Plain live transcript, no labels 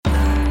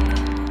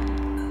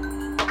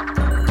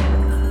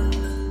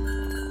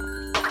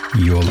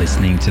You're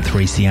listening to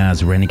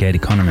 3CR's Renegade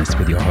Economist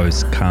with your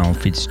host, Carl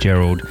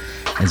Fitzgerald,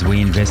 as we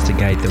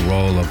investigate the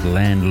role of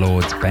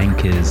landlords,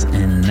 bankers,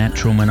 and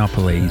natural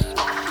monopolies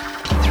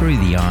through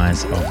the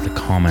eyes of the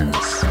commons.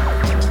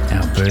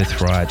 Our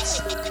birthrights,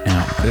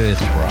 our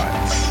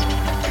earthrights.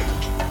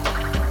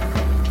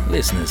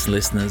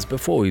 Listeners,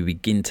 before we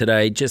begin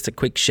today, just a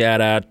quick shout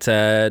out.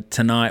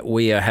 Tonight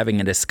we are having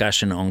a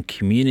discussion on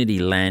community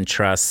land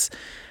trusts.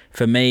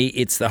 For me,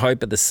 it's the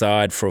hope of the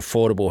side for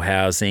affordable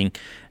housing.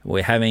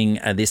 We're having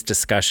this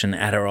discussion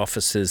at our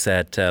offices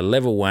at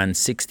Level 1,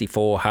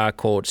 64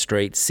 Harcourt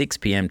Street, 6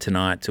 p.m.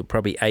 tonight till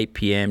probably 8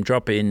 p.m.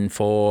 Drop in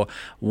for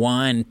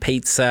wine,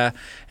 pizza,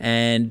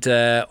 and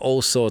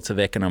all sorts of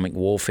economic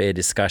warfare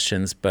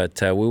discussions. But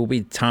we'll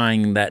be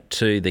tying that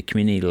to the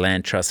Community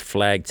Land Trust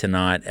flag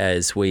tonight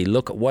as we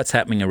look at what's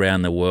happening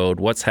around the world,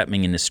 what's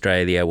happening in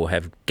Australia. We'll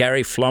have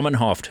Gary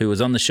Flommenhoft, who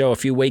was on the show a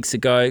few weeks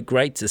ago.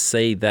 Great to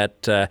see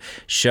that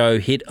show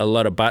hit a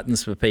lot of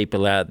buttons for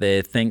people out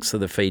there. Thanks for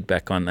the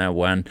feedback on that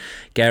one.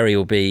 Gary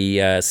will be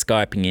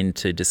Skyping in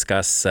to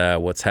discuss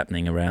what's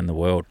happening around the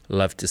world.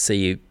 Love to see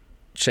you.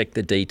 Check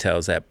the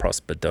details at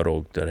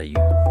prosper.org.au.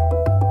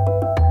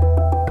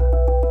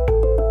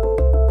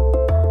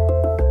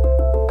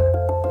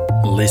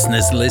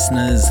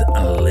 Listeners.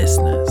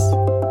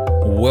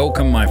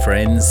 Welcome, my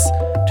friends,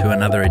 to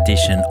another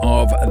edition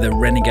of The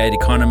Renegade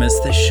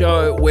Economist, the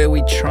show where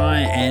we try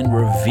and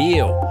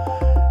reveal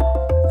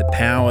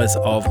powers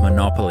of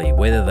monopoly,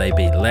 whether they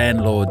be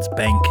landlords,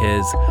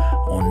 bankers,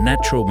 or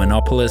natural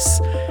monopolists.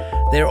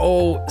 They're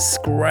all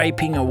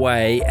scraping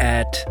away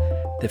at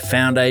the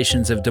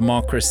foundations of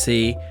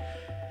democracy.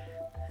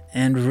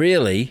 And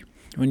really,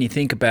 when you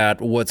think about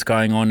what's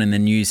going on in the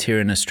news here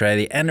in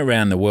Australia and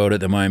around the world at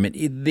the moment,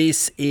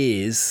 this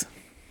is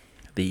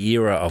the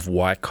era of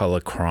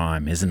white-collar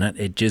crime, isn't it?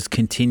 It just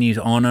continues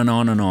on and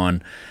on and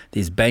on.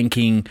 This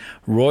banking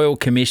royal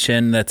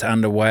commission that's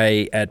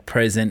underway at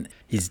present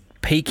is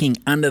peeking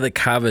under the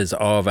covers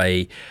of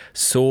a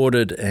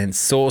sordid and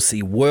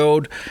saucy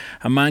world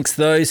amongst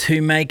those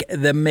who make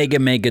the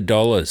mega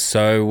dollars.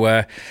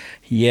 So,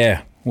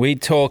 we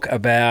talk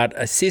about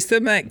a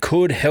system that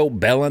could help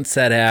balance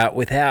that out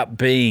without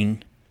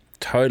being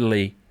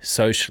totally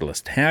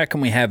socialist. How can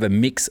we have a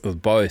mix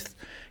of both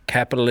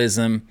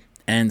capitalism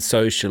and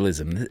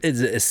socialism?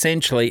 It's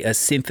essentially a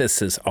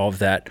synthesis of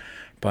that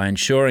by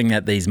ensuring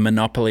that these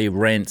monopoly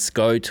rents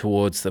go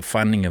towards the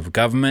funding of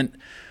government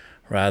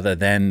rather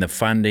than the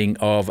funding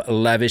of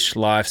lavish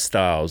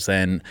lifestyles.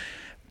 And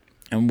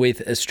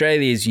with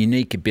Australia's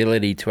unique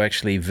ability to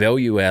actually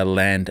value our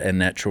land and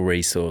natural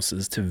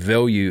resources, to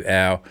value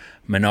our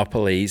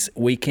monopolies,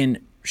 we can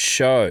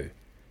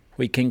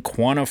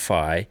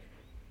quantify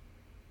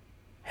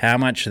how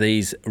much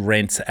these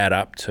rents add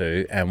up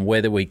to and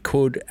whether we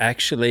could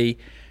actually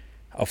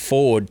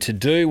afford to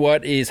do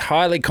what is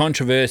highly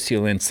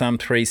controversial in some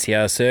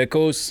 3CR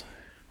circles: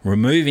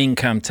 remove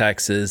income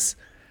taxes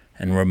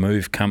and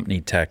remove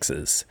company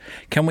taxes.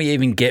 Can we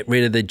even get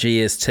rid of the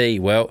GST?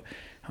 Well,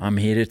 I'm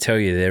here to tell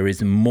you there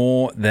is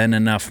more than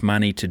enough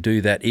money to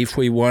do that if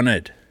we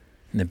wanted.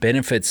 And the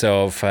benefits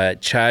of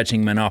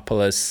charging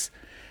monopolists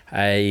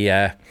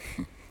I've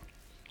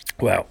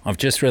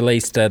just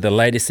released the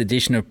latest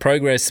edition of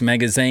Progress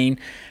magazine,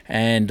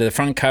 and the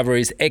front cover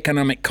is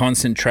Economic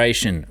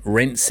Concentration,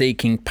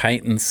 Rent-Seeking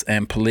Patents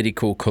and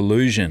Political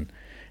Collusion.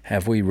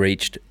 Have we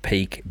reached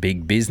peak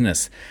big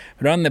business?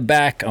 But on the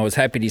back, I was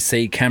happy to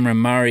see Cameron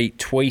Murray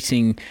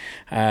tweeting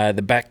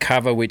the back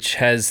cover, which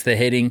has the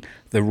heading,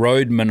 "The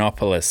Road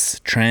Monopolists,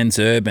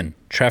 Transurban,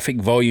 Traffic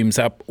Volumes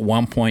Up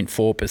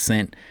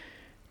 1.4%,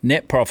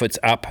 Net Profits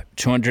Up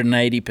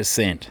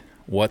 280%.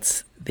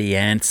 What's the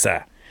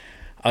answer?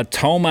 A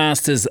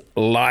tollmaster's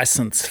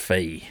licence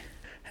fee."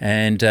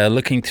 And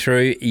looking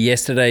through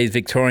yesterday's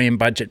Victorian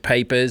budget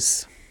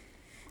papers,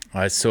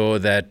 I saw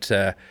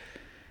that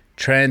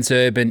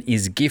Transurban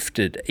is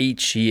gifted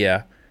each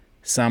year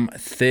some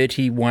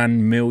 $31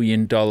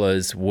 million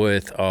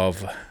worth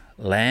of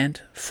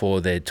land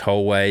for their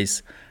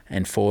tollways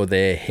and for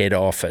their head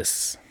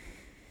office.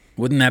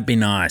 Wouldn't that be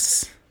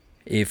nice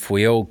if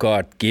we all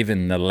got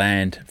given the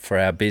land for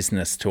our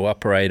business to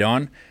operate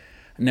on,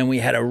 and then we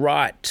had a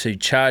right to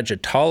charge a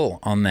toll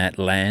on that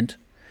land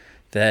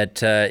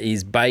that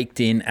is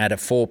baked in at a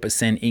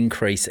 4%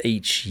 increase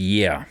each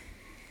year?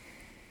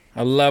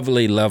 A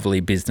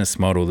lovely business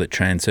model that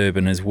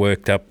Transurban has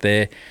worked up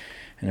there.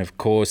 And of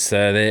course,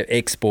 they're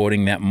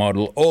exporting that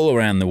model all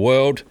around the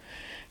world.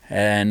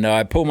 And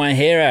I pull my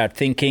hair out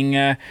thinking,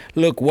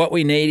 look, what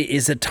we need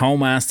is a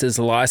tollmaster's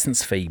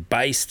license fee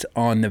based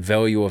on the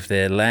value of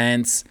their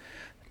lands.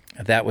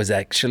 That was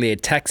actually a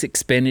tax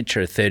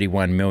expenditure of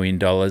 $31 million.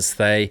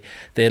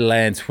 Their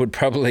lands would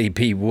probably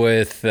be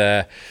worth,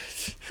 $500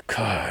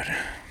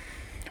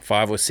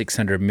 or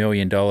 $600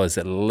 million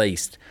at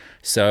least.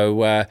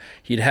 So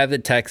you'd have the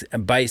tax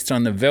based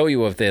on the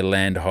value of their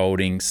land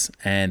holdings,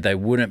 and they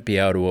wouldn't be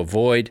able to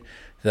avoid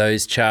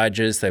those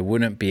charges. They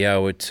wouldn't be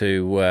able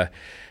to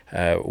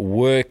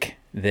work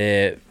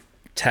their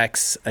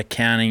tax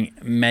accounting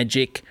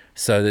magic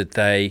so that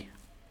they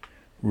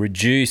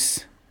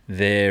reduce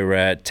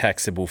their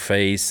taxable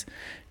fees.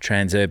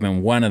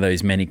 Transurban, one of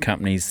those many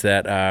companies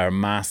that are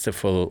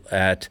masterful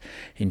at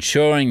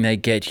ensuring they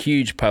get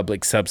huge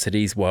public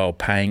subsidies while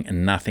paying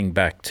nothing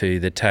back to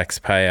the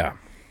taxpayer.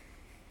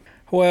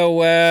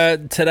 Well,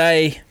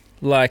 today,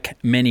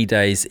 like many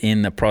days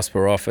in the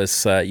Prosper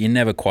office, you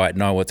never quite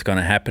know what's going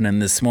to happen.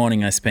 And this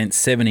morning I spent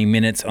 70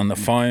 minutes on the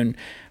phone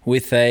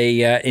with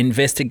a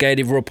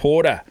investigative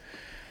reporter.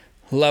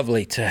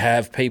 Lovely to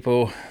have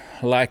people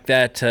like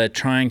that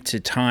trying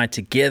to tie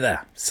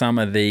together some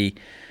of the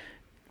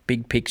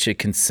big picture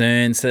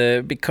concerns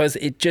because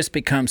it just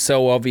becomes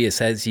so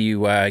obvious as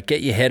you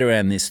get your head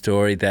around this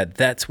story that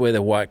that's where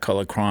the white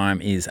collar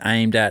crime is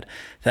aimed at.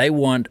 They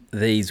want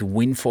these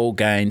windfall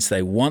gains.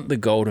 They want the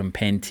golden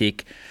pen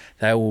tick.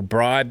 They will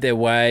bribe their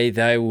way.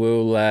 They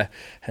will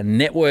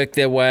network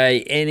their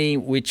way any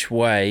which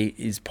way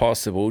is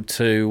possible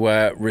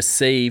to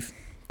receive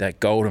that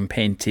golden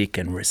pen tick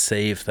and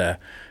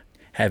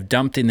have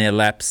dumped in their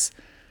laps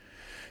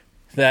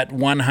that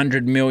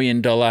 $100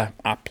 million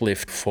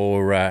uplift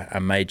for a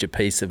major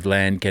piece of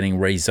land getting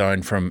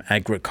rezoned from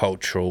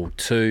agricultural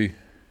to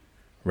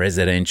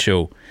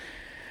residential.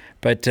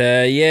 But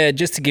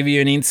just to give you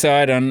an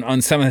insight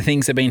on some of the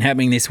things that have been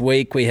happening this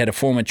week, we had a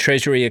former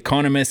Treasury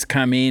economist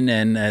come in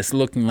and it's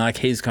looking like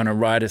he's going to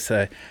write us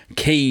a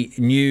key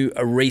new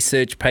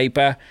research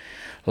paper.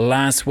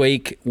 Last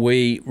week,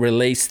 we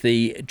released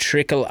the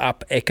Trickle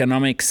Up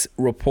Economics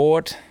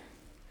report.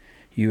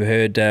 You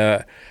heard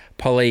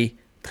Polly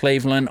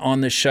Cleveland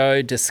on the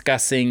show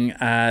discussing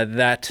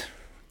that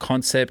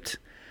concept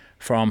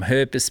from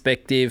her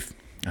perspective.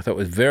 I thought it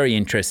was very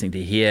interesting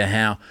to hear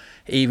how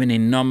even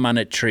in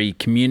non-monetary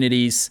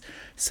communities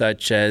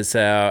such as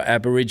our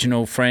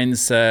Aboriginal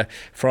friends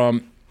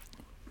from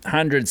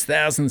hundreds,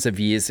 thousands of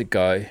years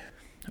ago,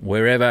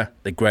 wherever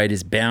the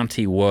greatest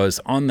bounty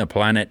was on the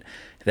planet,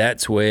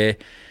 that's where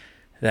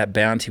that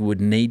bounty would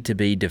need to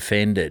be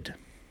defended,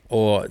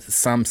 or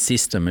some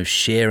system of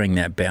sharing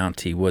that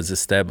bounty was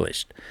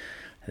established.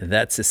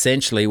 That's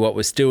essentially what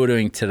we're still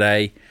doing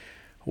today,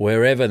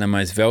 wherever the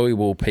most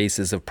valuable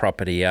pieces of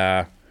property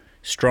are.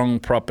 Strong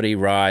property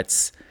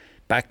rights,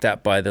 backed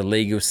up by the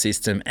legal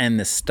system and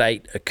the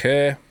state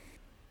occur.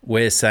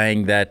 We're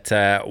saying that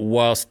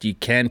whilst you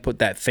can put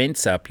that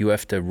fence up, you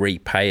have to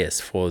repay us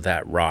for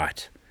that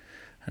right.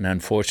 And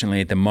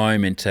unfortunately, at the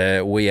moment,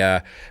 we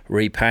are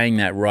repaying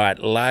that right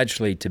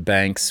largely to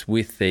banks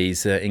with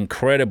these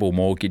incredible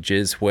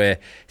mortgages where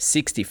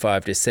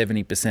 65 to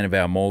 70% of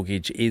our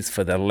mortgage is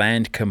for the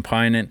land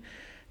component.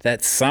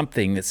 That's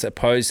something that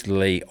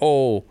supposedly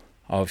all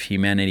of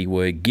humanity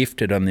were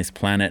gifted on this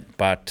planet,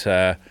 but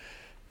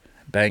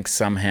banks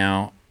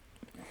somehow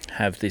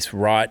have this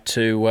right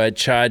to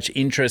charge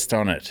interest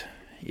on it.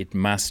 It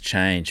must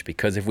change,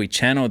 because if we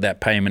channel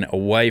that payment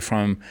away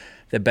from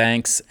the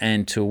banks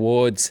and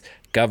towards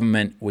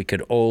government, we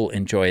could all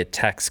enjoy a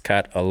tax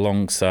cut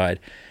alongside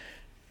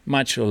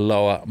much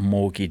lower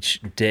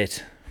mortgage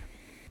debt.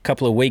 A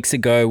couple of weeks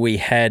ago, we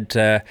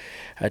had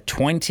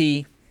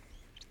 20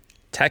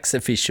 tax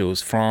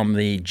officials from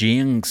the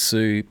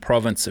Jiangsu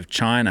province of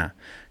China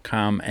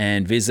come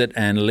and visit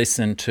and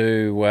listen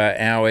to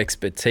our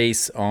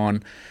expertise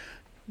on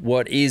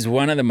what is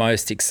one of the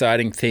most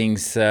exciting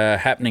things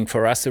happening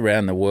for us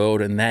around the world,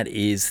 and that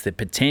is the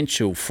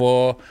potential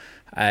for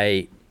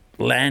a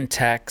land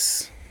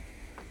tax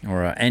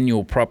or an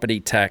annual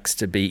property tax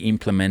to be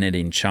implemented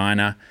in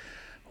China,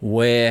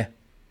 where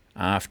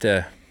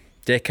after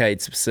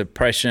decades of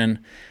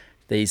suppression,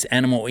 these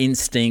animal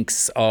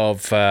instincts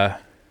of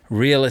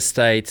real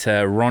estate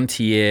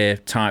rentier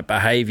type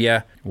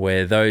behaviour,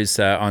 where those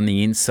on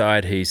the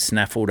inside who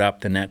snaffled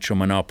up the natural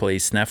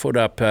monopolies, snaffled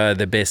up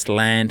the best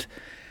land,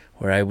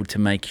 were able to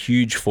make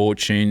huge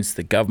fortunes.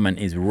 The government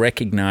is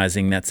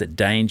recognising that's a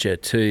danger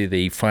to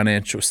the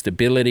financial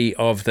stability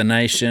of the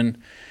nation,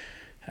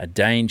 a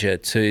danger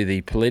to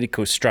the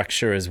political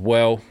structure as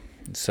well.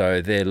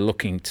 So they're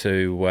looking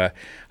to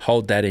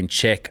hold that in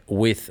check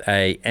with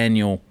an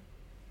annual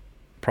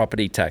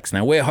property tax.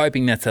 Now, we're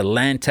hoping that's a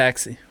land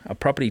tax. A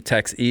property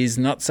tax is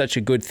not such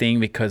a good thing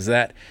because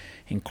that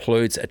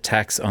includes a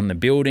tax on the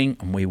building,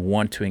 and we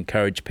want to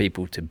encourage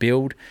people to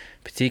build,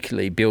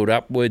 particularly build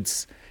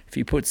upwards. If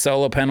you put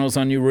solar panels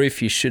on your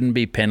roof, you shouldn't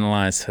be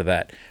penalised for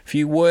that. If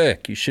you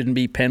work, you shouldn't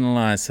be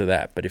penalised for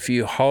that. But if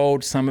you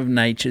hold some of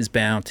nature's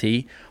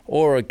bounty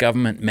or a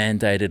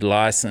government-mandated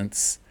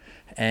licence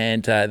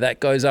and that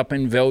goes up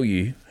in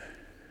value,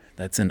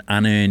 that's an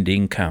unearned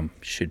income,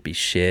 should be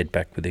shared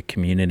back with the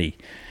community.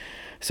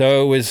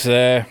 So it was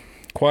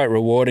quite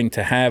rewarding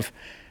to have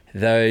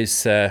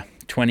those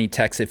 20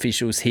 tax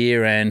officials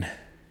here, and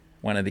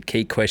one of the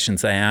key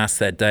questions they asked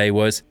that day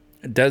was,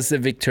 does the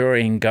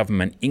Victorian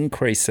government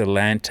increase the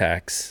land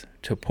tax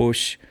to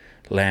push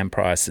land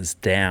prices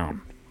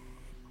down?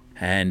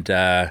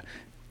 And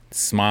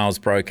smiles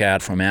broke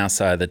out from our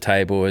side of the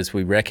table as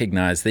we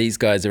recognise these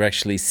guys are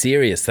actually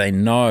serious. They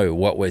know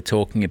what we're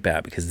talking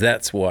about, because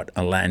that's what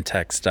a land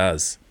tax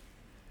does.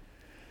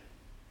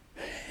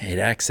 It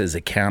acts as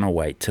a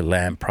counterweight to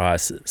land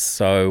prices.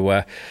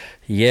 So,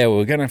 Yeah,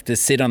 we're going to have to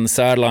sit on the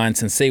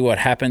sidelines and see what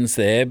happens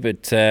there.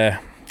 But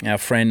our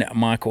friend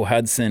Michael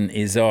Hudson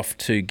is off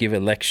to give a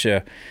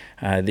lecture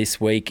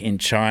this week in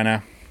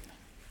China.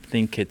 I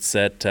think it's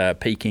at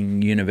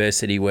Peking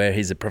University, where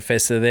he's a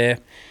professor there.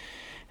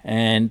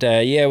 And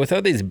with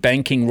all this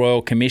banking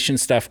Royal Commission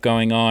stuff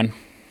going on,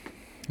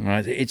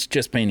 right, it's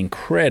just been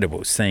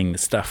incredible seeing the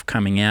stuff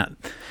coming out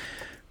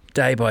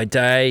day by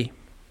day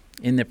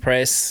in the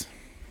press.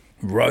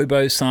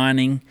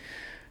 Robo-signing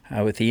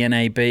with the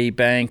NAB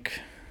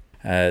Bank,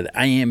 the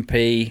AMP,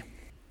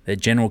 the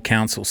General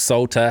Counsel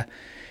Salter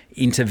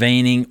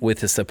intervening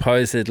with a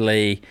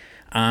supposedly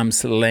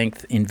arm's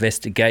length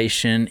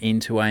investigation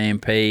into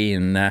AMP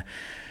and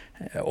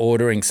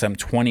ordering some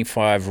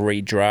 25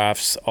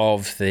 redrafts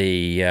of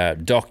the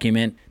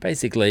document,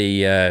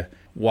 basically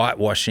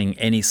whitewashing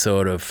any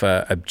sort of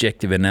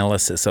objective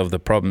analysis of the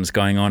problems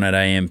going on at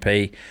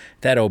AMP.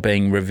 That all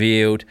being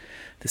revealed.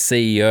 The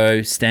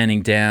CEO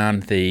standing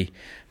down, the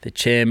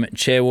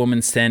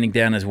chairwoman standing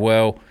down as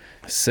well,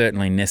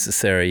 certainly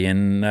necessary.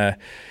 And a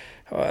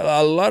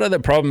lot of the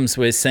problems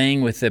we're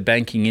seeing with the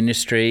banking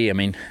industry, I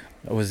mean,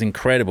 it was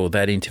incredible,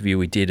 that interview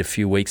we did a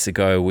few weeks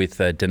ago with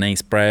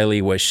Denise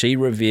Braley, where she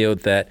revealed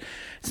that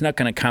it's not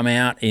going to come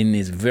out in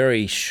this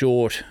very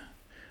short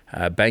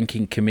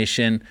banking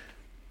commission.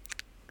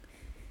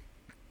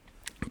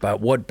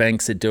 But what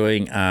banks are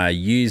doing are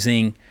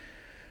using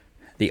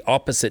the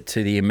opposite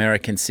to the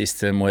American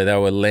system, where they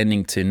were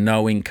lending to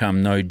no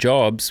income, no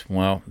jobs.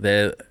 Well,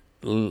 they're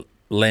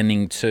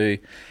lending to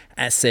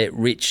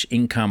asset-rich,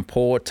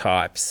 income-poor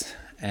types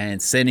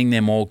and sending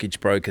their mortgage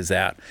brokers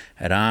out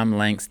at arm's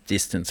length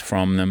distance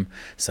from them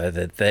so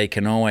that they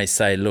can always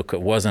say, look,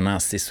 it wasn't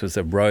us, this was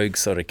a rogue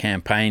sort of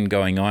campaign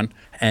going on,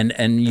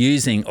 and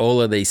using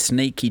all of these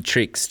sneaky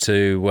tricks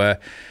to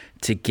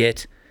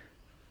get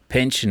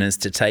pensioners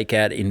to take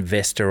out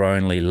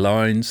investor-only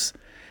loans.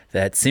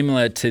 That,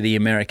 similar to the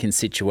American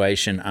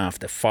situation,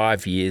 after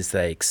 5 years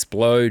they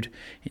explode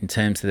in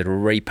terms of the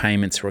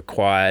repayments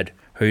required.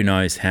 Who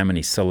knows how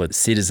many solid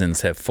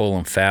citizens have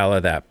fallen foul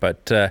of that.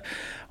 But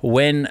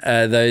when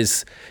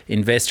those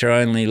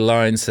investor-only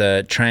loans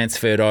are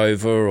transferred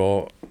over,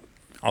 or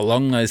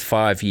along those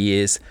 5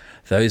 years,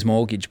 those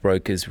mortgage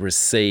brokers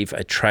receive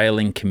a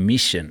trailing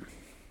commission.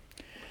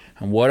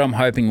 And what I'm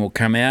hoping will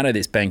come out of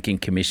this banking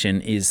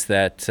commission is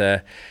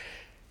that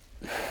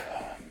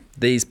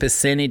these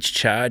percentage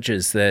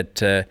charges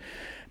that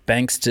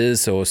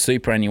banksters or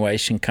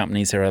superannuation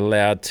companies are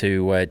allowed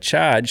to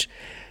charge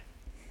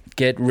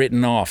get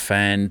written off,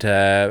 and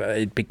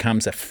it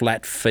becomes a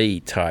flat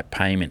fee type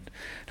payment.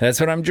 That's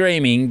what I'm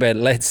dreaming, but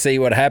let's see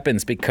what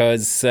happens,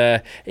 because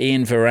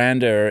Ian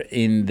Veranda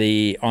on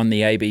the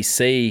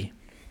ABC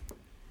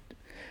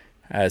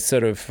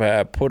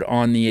put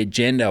on the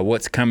agenda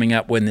what's coming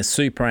up when the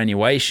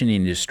superannuation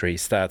industry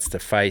starts to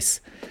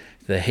face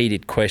the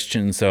heated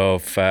questions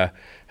of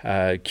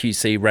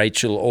QC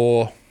Rachel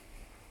Orr.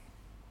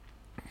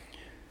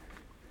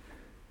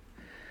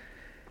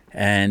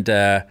 And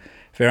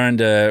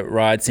Veranda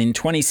writes, in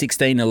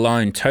 2016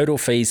 alone, total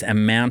fees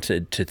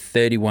amounted to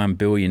 $31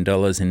 billion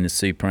in the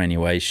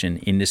superannuation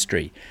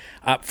industry,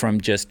 up from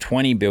just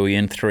 $20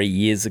 billion 3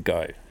 years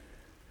ago.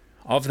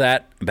 Of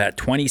that, about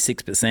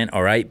 26%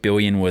 or $8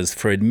 billion was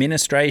for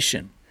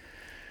administration.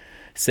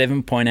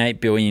 $7.8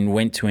 billion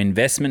went to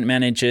investment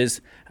managers,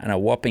 and a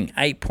whopping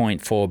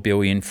 $8.4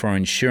 billion for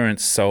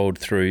insurance sold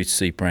through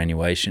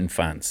superannuation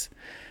funds.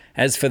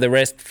 As for the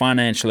rest,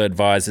 financial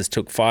advisors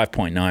took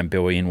 $5.9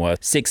 billion, while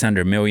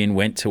 $600 million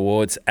went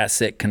towards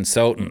asset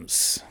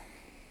consultants.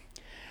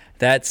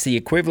 That's the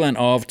equivalent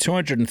of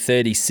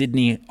 230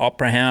 Sydney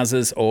Opera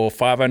Houses or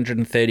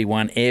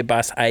 531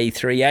 Airbus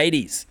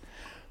A380s,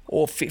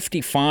 or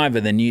 55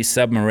 of the new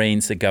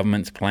submarines the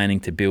government's planning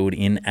to build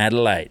in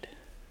Adelaide.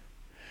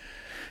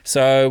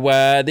 So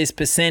this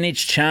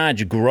percentage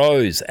charge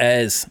grows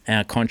as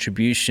our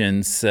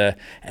contributions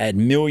add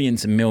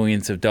millions and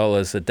millions of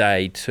dollars a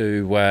day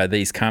to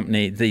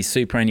these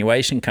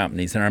superannuation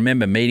companies. And I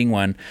remember meeting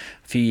one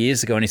a few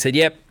years ago, and he said,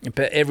 yep,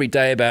 but every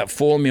day about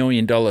 $4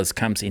 million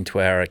comes into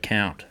our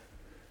account.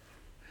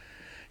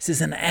 This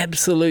is an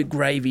absolute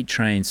gravy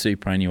train,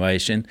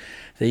 superannuation.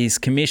 These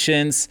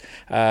commissions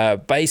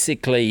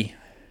basically...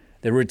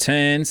 The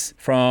returns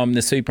from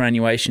the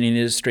superannuation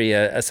industry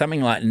are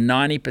something like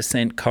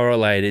 90%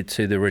 correlated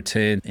to the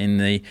return in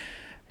the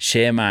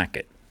share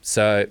market.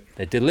 So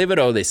they delivered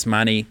all this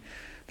money,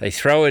 they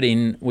throw it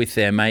in with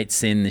their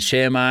mates in the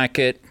share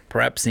market,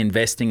 perhaps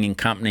investing in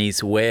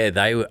companies where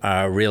they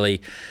are really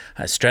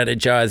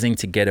strategizing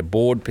to get a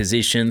board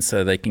position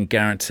so they can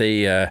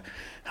guarantee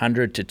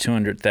 $100,000 to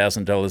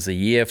 $200,000 a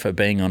year for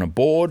being on a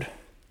board.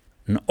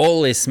 And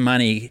all this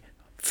money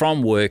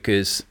from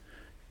workers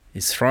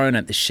is thrown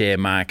at the share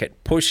market,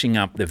 pushing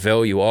up the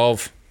value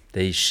of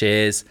these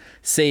shares.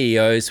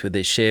 CEOs with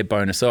their share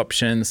bonus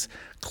options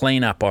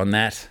clean up on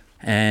that,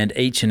 and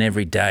each and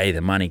every day the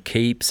money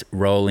keeps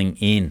rolling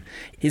in.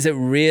 Is it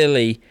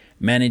really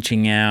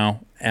managing our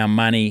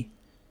money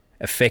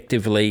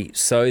effectively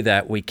so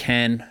that we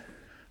can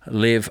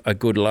live a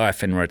good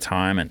life in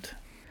retirement?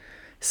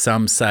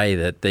 Some say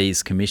that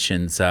these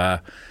commissions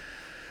are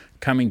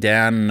coming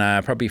down.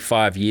 Probably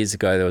 5 years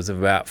ago, there was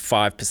about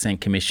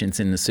 5% commissions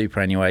in the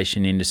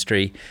superannuation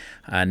industry.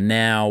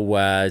 Now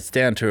it's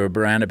down to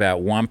around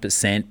about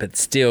 1%, but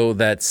still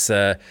that's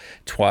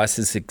twice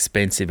as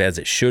expensive as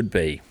it should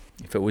be.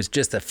 If it was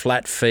just a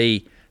flat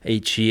fee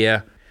each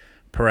year,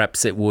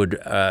 perhaps it would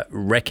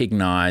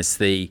recognise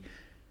the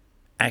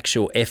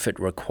actual effort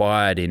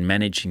required in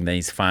managing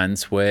these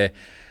funds, where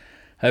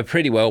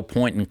pretty well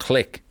point and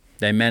click.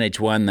 They manage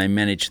one, they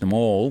manage them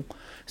all.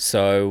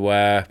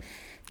 So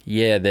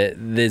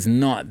there's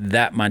not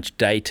that much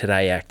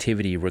day-to-day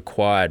activity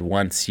required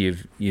once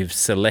you've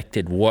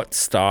selected what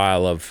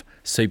style of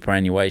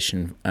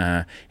superannuation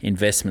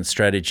investment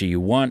strategy you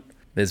want.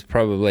 There's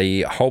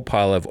probably a whole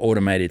pile of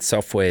automated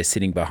software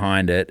sitting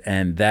behind it,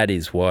 and that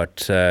is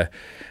what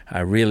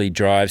really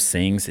drives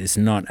things. It's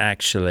not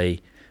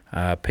actually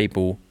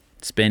people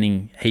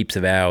spending heaps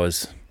of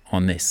hours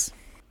on this.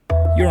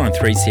 You're on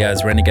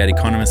 3CR's Renegade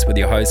Economist with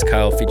your host,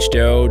 Carl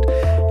Fitzgerald.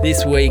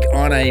 This week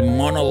on a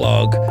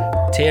monologue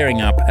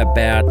tearing up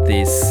about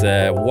this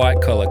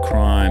white-collar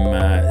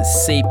crime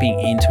seeping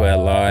into our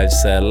lives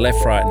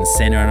left, right and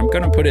centre. And I'm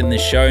going to put in the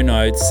show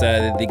notes,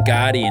 The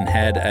Guardian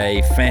had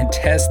a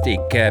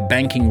fantastic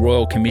Banking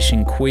Royal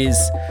Commission quiz.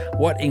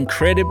 What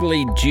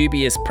incredibly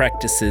dubious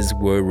practices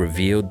were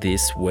revealed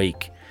this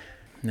week?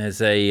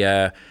 There's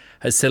a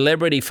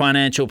celebrity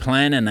financial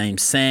planner named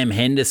Sam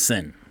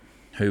Henderson,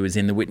 who was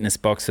in the witness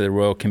box of the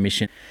Royal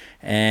Commission.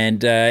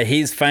 And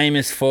he's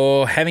famous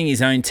for having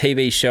his own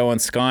TV show on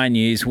Sky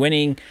News,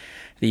 winning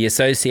the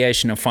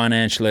Association of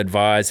Financial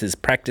Advisors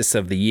Practice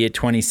of the Year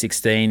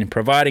 2016,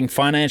 providing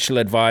financial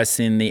advice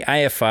in the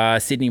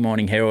AFR, Sydney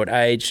Morning Herald,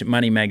 Age,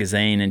 Money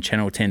Magazine and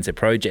Channel 10's A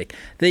Project.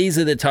 These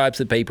are the types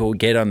of people who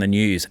get on the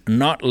news,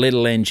 not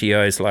little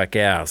NGOs like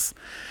ours.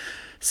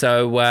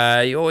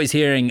 So you're always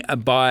hearing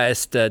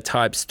biased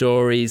type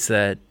stories,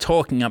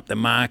 talking up the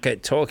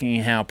market,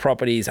 talking how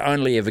property is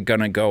only ever going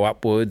to go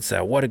upwards,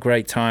 what a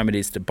great time it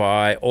is to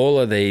buy, all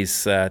of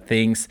these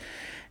things.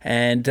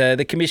 And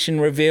the Commission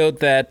revealed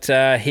that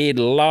he had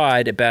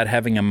lied about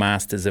having a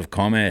Masters of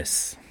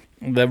Commerce.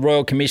 The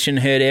Royal Commission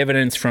heard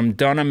evidence from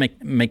Donna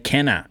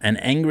McKenna, an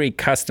angry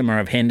customer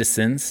of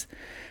Henderson's,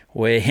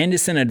 where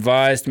Henderson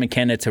advised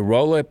McKenna to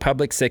roll her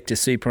public sector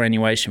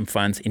superannuation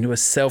funds into a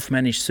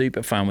self-managed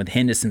super fund with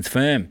Henderson's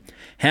firm.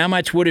 How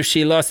much would have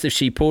she lost if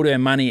she pulled her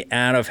money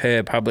out of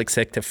her public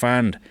sector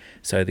fund?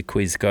 So the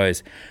quiz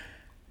goes.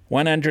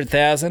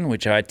 100,000,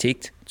 which I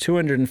ticked,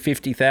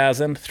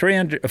 250,000,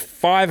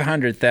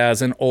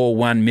 500,000 or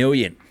 1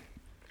 million.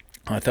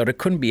 I thought it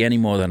couldn't be any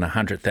more than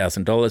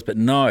 $100,000, but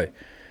no.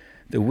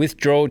 The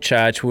withdrawal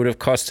charge would have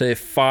cost her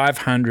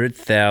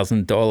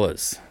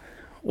 $500,000.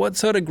 What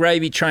sort of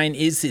gravy train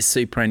is this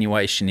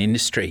superannuation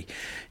industry?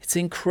 It's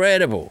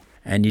incredible.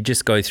 And you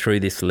just go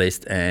through this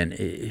list and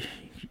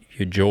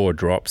your jaw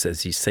drops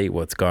as you see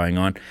what's going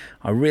on.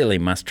 I really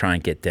must try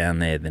and get down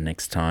there the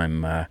next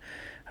time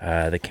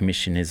the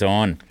Commission is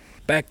on.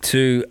 Back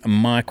to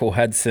Michael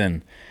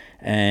Hudson.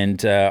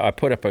 And I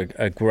put up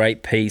a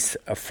great piece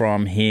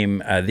from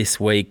him this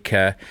week.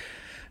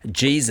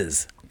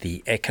 Jesus,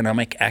 the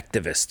economic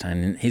activist.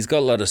 And he's got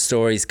a lot of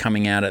stories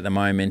coming out at the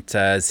moment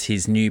as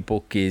his new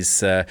book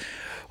is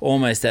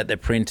almost at the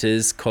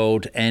printers,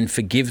 called And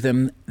Forgive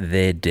Them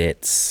Their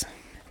Debts.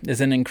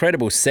 There's an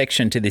incredible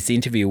section to this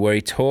interview where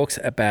he talks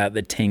about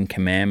the 10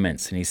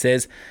 Commandments. And he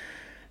says,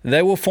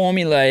 they were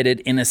formulated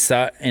in a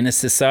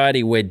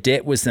society where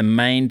debt was the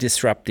main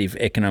disruptive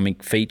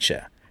economic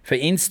feature. For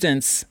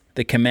instance,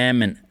 the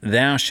commandment,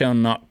 thou shalt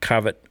not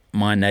covet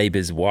my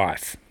neighbour's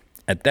wife.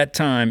 At that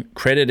time,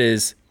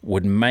 creditors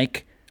would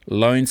make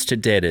loans to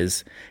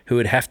debtors who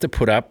would have to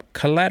put up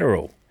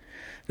collateral.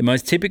 The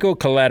most typical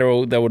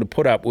collateral they would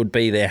put up would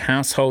be their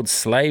household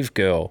slave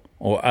girl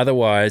or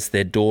otherwise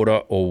their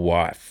daughter or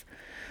wife.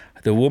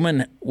 The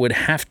woman would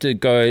have to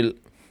go...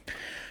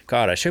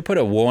 God, I should put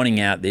a warning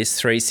out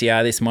this,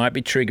 3CR, this might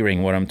be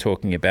triggering what I'm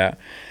talking about.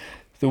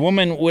 The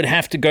woman would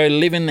have to go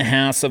live in the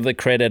house of the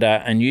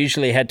creditor and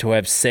usually had to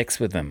have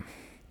sex with them.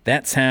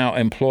 That's how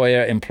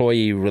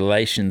employer-employee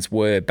relations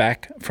were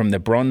back from the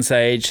Bronze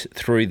Age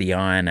through the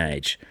Iron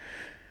Age.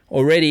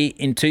 Already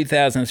in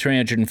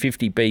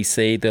 2350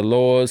 BC, the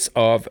laws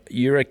of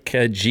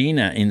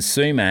Urukagina in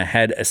Sumer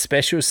had a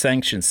special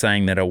sanction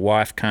saying that a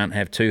wife can't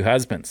have two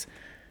husbands.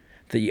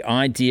 The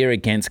idea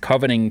against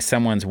coveting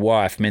someone's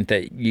wife meant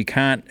that you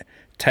can't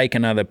take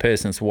another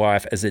person's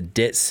wife as a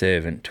debt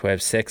servant to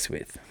have sex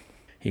with.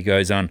 He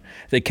goes on,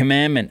 the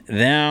commandment,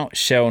 thou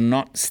shalt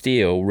not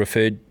steal,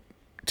 referred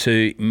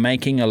to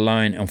making a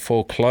loan and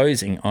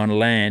foreclosing on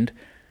land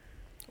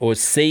or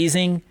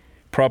seizing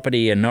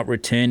property and not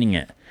returning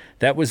it.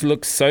 That was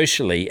looked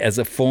socially as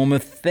a form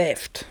of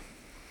theft.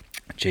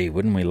 Gee,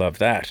 wouldn't we love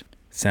that?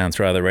 Sounds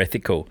rather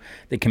ethical.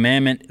 The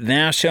commandment,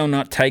 thou shalt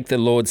not take the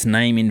Lord's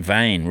name in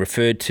vain,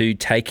 referred to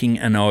taking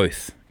an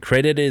oath.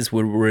 Creditors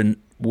were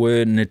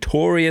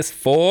notorious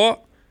for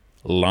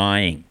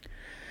lying.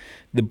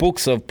 The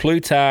books of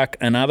Plutarch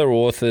and other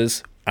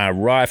authors are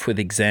rife with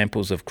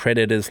examples of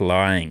creditors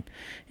lying.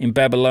 In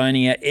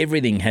Babylonia,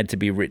 everything had to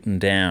be written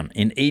down.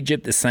 In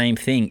Egypt, the same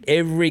thing.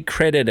 Every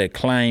creditor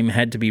claim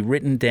had to be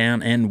written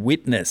down and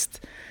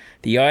witnessed.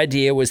 The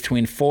idea was to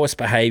enforce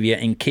behaviour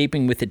in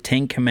keeping with the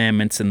Ten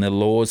Commandments and the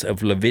laws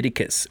of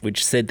Leviticus,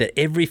 which said that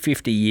every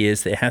 50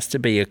 years there has to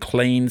be a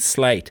clean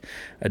slate,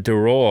 a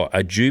doror,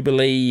 a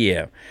jubilee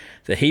year.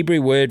 The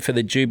Hebrew word for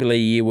the jubilee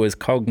year was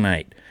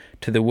cognate,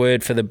 to the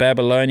word for the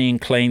Babylonian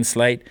clean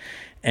slate,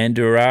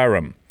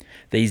 andurarim.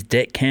 These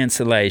debt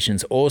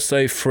cancellations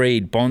also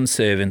freed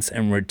bondservants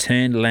and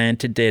returned land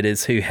to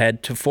debtors who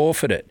had to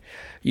forfeit it.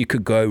 You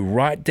could go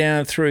right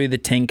down through the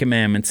Ten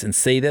Commandments and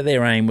see that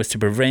their aim was to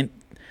prevent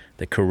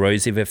the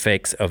corrosive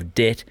effects of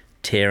debt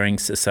tearing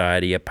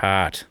society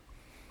apart.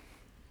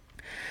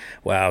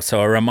 Wow,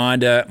 so a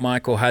reminder,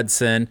 Michael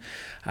Hudson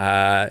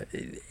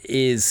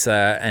is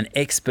an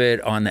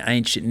expert on the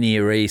ancient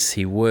Near East.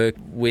 He worked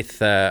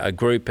with a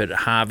group at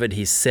Harvard.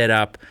 He's set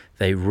up,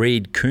 they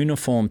read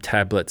cuneiform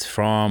tablets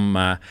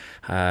from,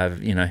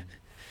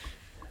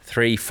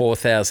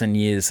 4,000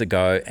 years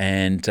ago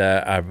and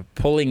are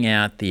pulling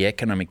out the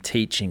economic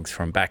teachings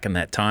from back in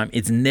that time.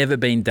 It's never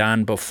been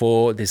done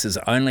before. This has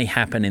only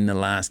happened in the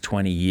last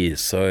 20 years.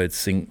 So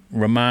it's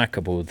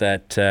remarkable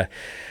that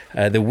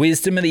the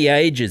wisdom of the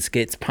ages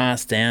gets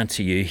passed down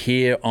to you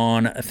here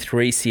on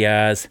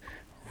 3CR's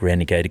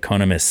Renegade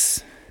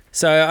Economists.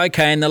 So,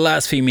 okay, in the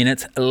last few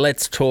minutes,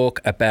 let's talk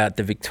about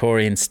the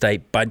Victorian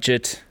state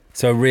budget.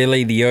 So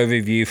really the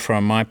overview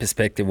from my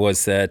perspective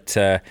was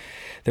that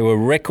there were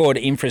record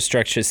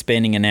infrastructure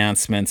spending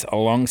announcements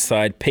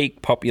alongside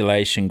peak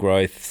population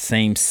growth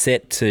seems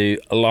set to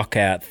lock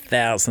out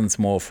thousands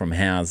more from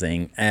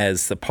housing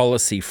as the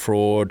policy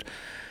fraud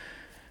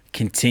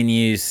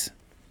continues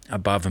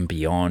above and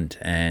beyond.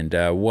 And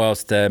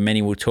whilst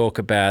many will talk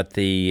about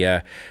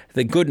the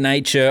good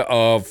nature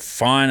of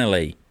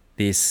finally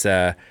this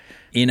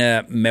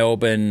inner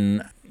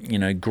Melbourne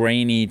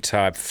greeny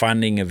type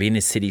funding of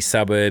inner city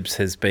suburbs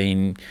has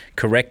been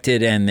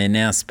corrected and they're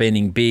now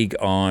spending big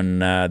on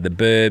the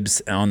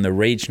burbs, on the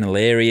regional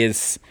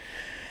areas.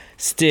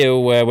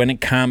 Still, when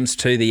it comes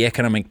to the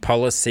economic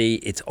policy,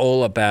 it's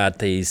all about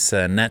these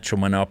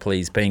natural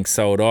monopolies being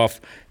sold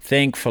off.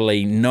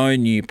 Thankfully, no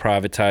new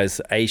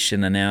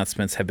privatisation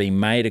announcements have been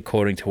made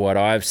according to what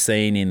I've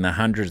seen in the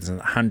hundreds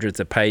and hundreds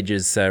of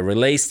pages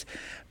released.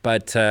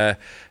 But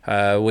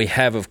we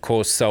have, of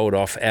course, sold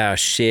off our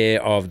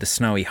share of the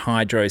Snowy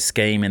Hydro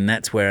scheme, and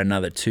that's where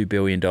another $2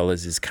 billion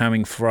is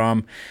coming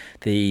from.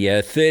 The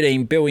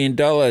 $13 billion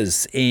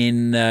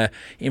in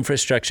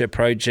infrastructure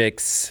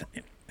projects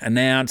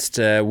announced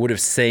would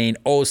have seen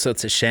all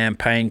sorts of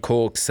champagne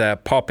corks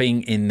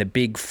popping in the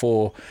big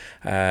four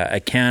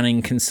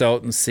accounting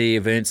consultancy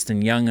of Ernst &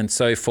 Young and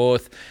so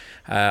forth.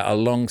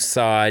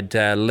 Alongside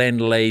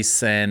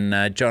Lend-Lease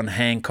and John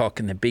Hancock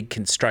and the big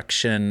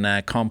construction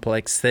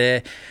complex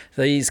there.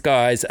 These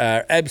guys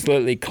are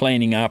absolutely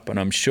cleaning up, and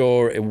I'm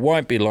sure it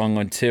won't be long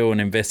until an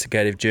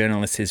investigative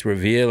journalist is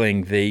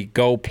revealing the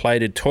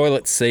gold-plated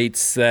toilet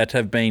seats that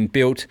have been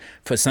built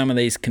for some of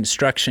these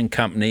construction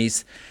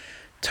companies.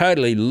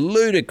 Totally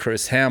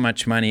ludicrous how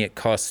much money it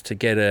costs to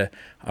get a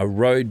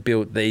road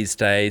built these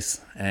days,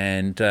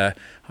 and I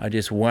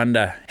just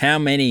wonder how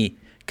many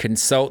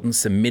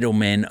consultants and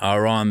middlemen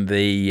are on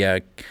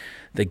the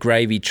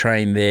gravy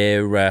train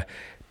there,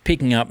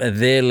 picking up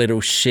their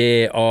little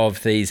share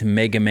of these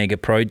mega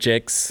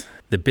projects.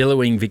 The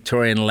billowing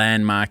Victorian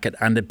land market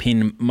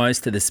underpinned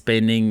most of the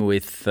spending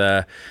with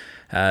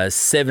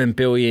 $7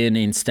 billion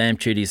in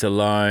stamp duties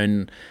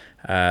alone.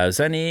 There's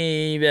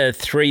only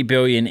 $3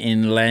 billion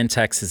in land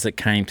taxes that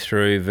came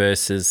through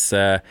versus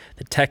the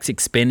tax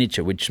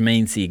expenditure, which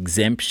means the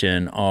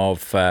exemption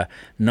of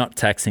not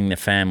taxing the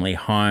family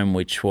home,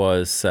 which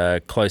was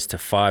close to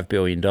 $5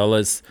 billion.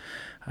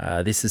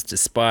 This is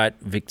despite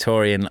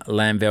Victorian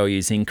land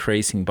values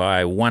increasing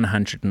by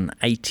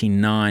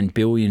 $189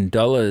 billion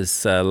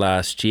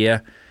last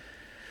year.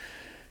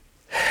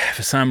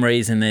 For some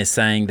reason, they're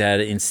saying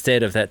that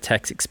instead of that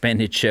tax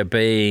expenditure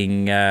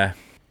being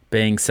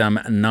some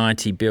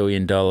 $90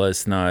 billion.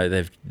 No,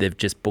 they've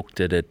just booked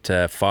it at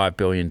 $5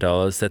 billion.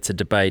 That's a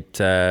debate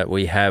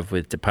we have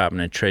with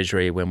Department of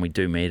Treasury when we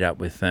do meet up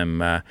with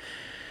them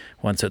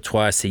once or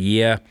twice a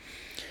year.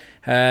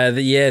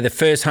 The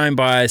first home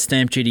buyer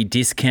stamp duty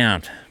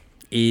discount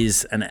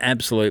is an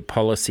absolute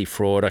policy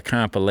fraud. I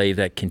can't believe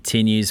that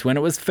continues. When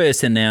it was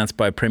first announced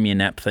by Premier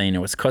Napthine, it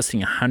was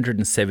costing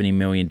 $170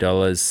 million,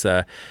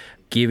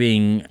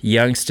 giving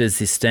youngsters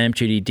this stamp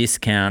duty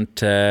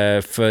discount.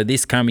 For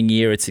this coming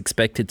year, it's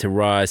expected to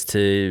rise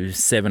to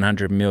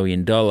 $700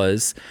 million.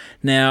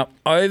 Now,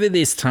 over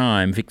this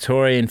time,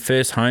 Victorian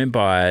first home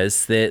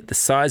buyers, the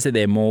size of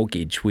their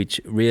mortgage, which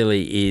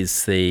really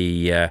is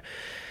the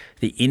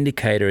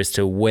indicator as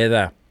to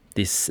whether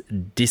this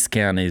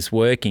discount is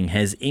working,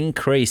 has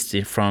increased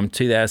from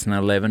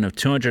 2011 of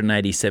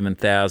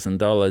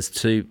 $287,000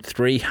 to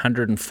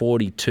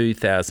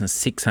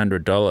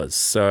 $342,600.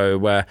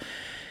 So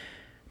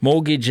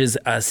mortgages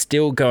are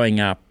still going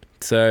up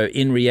So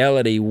in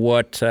reality,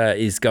 what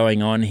is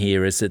going on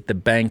here is that the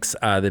banks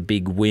are the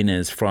big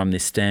winners from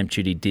this stamp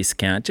duty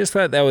discount, just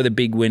like they were the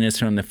big winners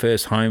from the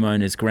first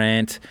homeowners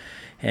grant.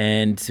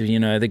 And,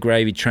 the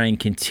gravy train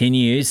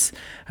continues.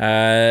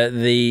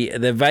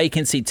 The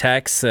vacancy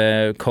tax,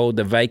 called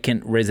the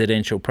vacant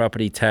residential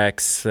property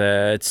tax,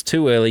 it's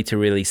too early to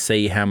really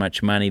see how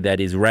much money that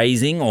is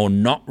raising or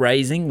not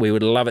raising. We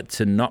would love it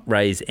to not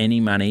raise any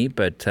money,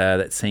 but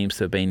that seems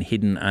to have been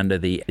hidden under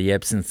the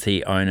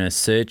absentee owner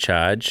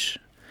surcharge.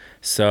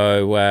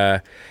 So,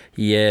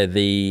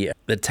 the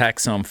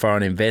tax on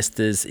foreign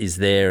investors is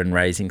there and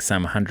raising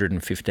some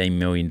 $115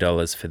 million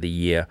for the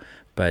year.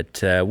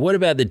 But what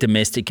about the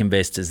domestic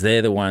investors?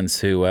 They're the ones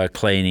who are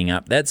cleaning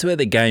up. That's where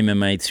the Gamer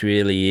Mates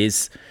really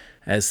is.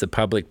 As the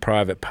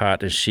public-private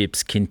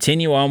partnerships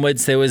continue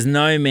onwards, there was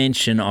no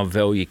mention of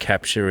value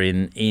capture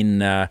in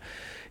the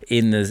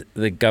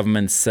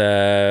government's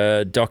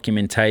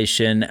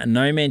documentation.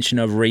 No mention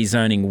of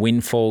rezoning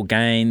windfall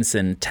gains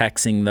and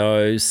taxing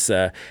those.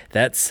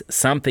 That's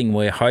something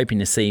we're hoping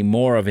to see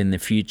more of in the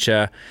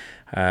future.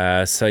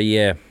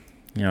 It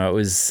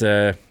was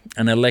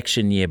an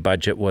election year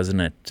budget,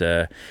 wasn't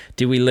it?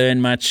 Did we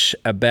learn much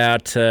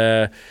about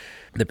the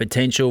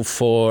potential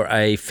for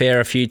a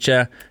fairer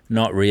future?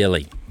 Not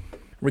really.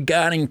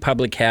 Regarding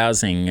public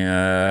housing,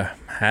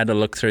 had a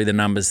look through the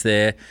numbers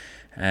there,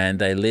 and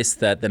they list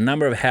that the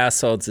number of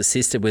households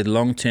assisted with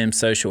long-term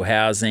social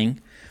housing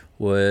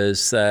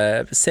was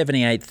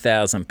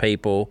 78,000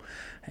 people,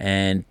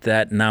 and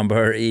that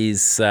number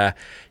is,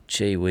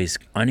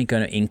 only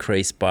going to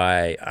increase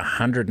by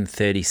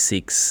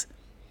 136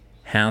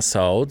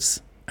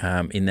 households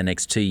in the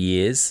next 2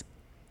 years.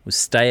 We'll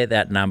stay at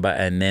that number,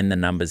 and then the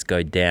numbers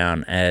go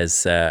down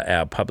as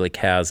our public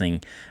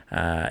housing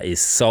is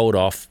sold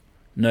off,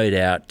 no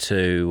doubt,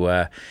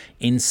 to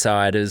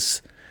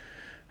insiders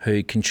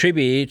who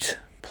contribute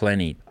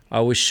plenty.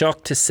 I was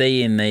shocked to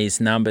see in these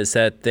numbers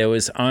that there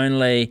was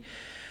only...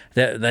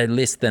 They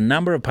list the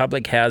number of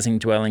public housing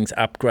dwellings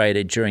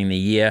upgraded during the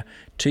year.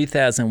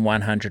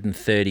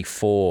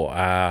 2,134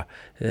 are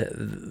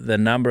the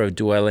number of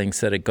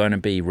dwellings that are going to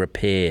be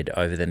repaired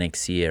over the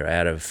next year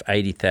out of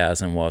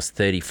 80,000, whilst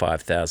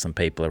 35,000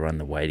 people are on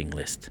the waiting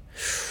list.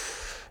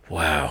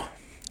 Wow.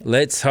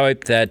 Let's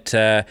hope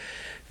that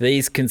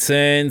these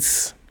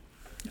concerns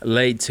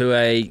lead to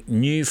a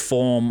new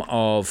form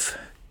of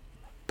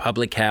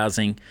public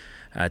housing.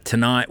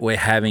 Tonight we're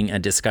having a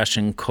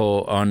discussion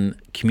on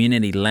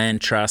community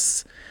land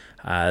trusts.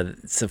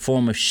 It's a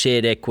form of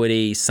shared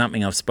equity,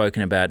 something I've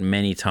spoken about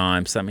many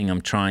times, something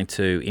I'm trying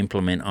to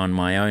implement on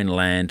my own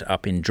land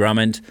up in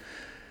Drummond.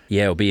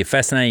 Yeah, it'll be a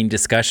fascinating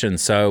discussion.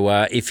 So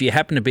if you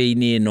happen to be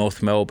near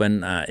North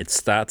Melbourne, it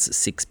starts at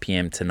 6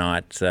 p.m.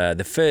 tonight.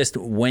 The first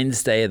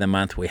Wednesday of the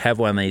month, we have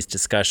one of these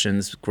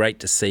discussions. Great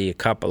to see a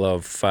couple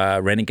of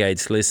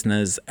Renegades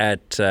listeners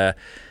at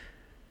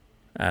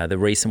the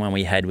recent one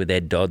we had with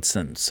Ed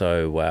Dodson.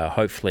 So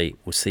hopefully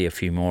we'll see a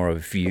few more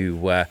of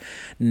you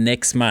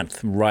next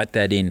month. Write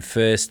that in.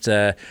 First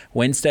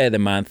Wednesday of the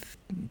month,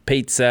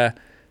 pizza,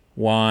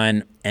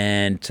 wine,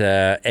 and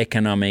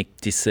economic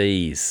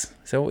disease.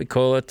 Is that what we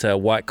call it?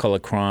 White-collar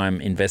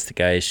crime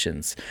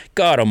investigations.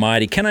 God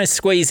almighty, can I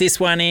squeeze this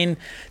one in?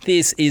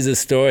 This is a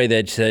story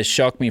that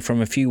shocked me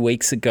from a few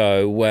weeks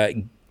ago.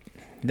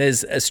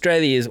 There's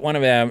Australia's one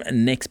of our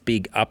next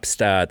big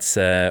upstarts.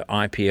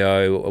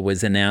 IPO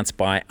was announced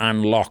by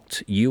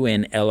Unlocked,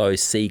 UNLOCKD,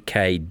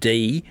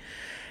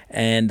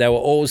 and they were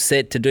all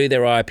set to do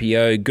their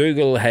IPO.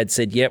 Google had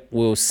said, "Yep,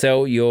 we'll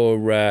sell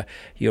your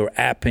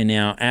app in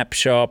our app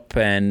shop,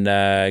 and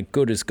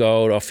good as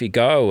gold, off you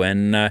go."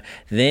 And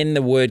then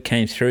the word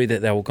came through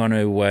that they were going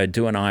to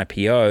do an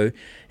IPO.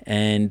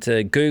 And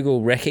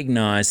Google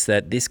recognised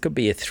that this could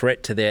be a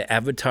threat to their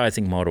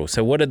advertising model.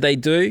 So what did they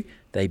do?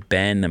 They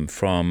banned them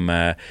from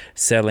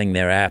selling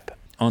their app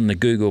on the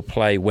Google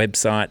Play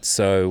website.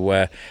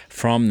 So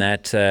from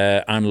that,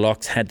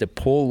 Unlocked had to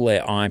pull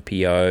their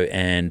IPO,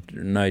 and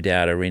no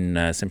doubt are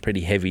in some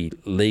pretty heavy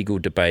legal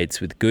debates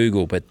with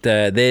Google. But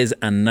there's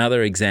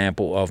another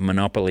example of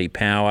monopoly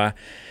power.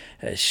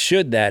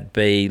 Should that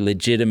be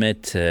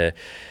legitimate?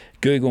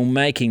 Google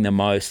making the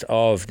most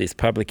of this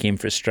public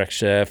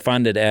infrastructure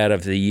funded out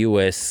of the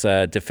US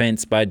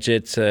defense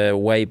budget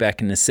way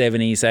back in the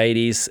 70s,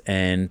 80s,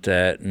 and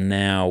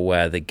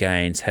now the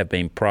gains have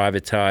been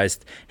privatized.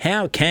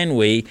 How can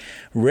we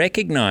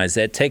recognize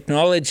that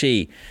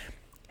technology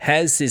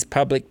has this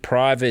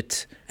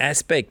public-private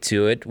aspect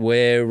to it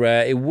where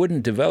it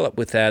wouldn't develop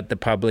without the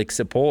public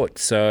support?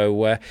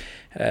 So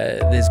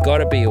there's got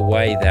to be a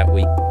way that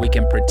we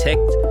can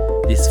protect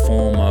this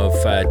form of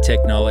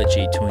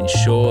technology to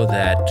ensure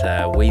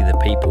that we, the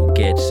people,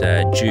 get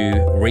due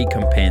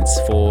recompense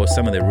for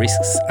some of the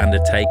risks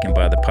undertaken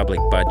by the public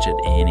budget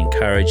in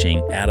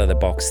encouraging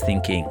out-of-the-box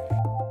thinking.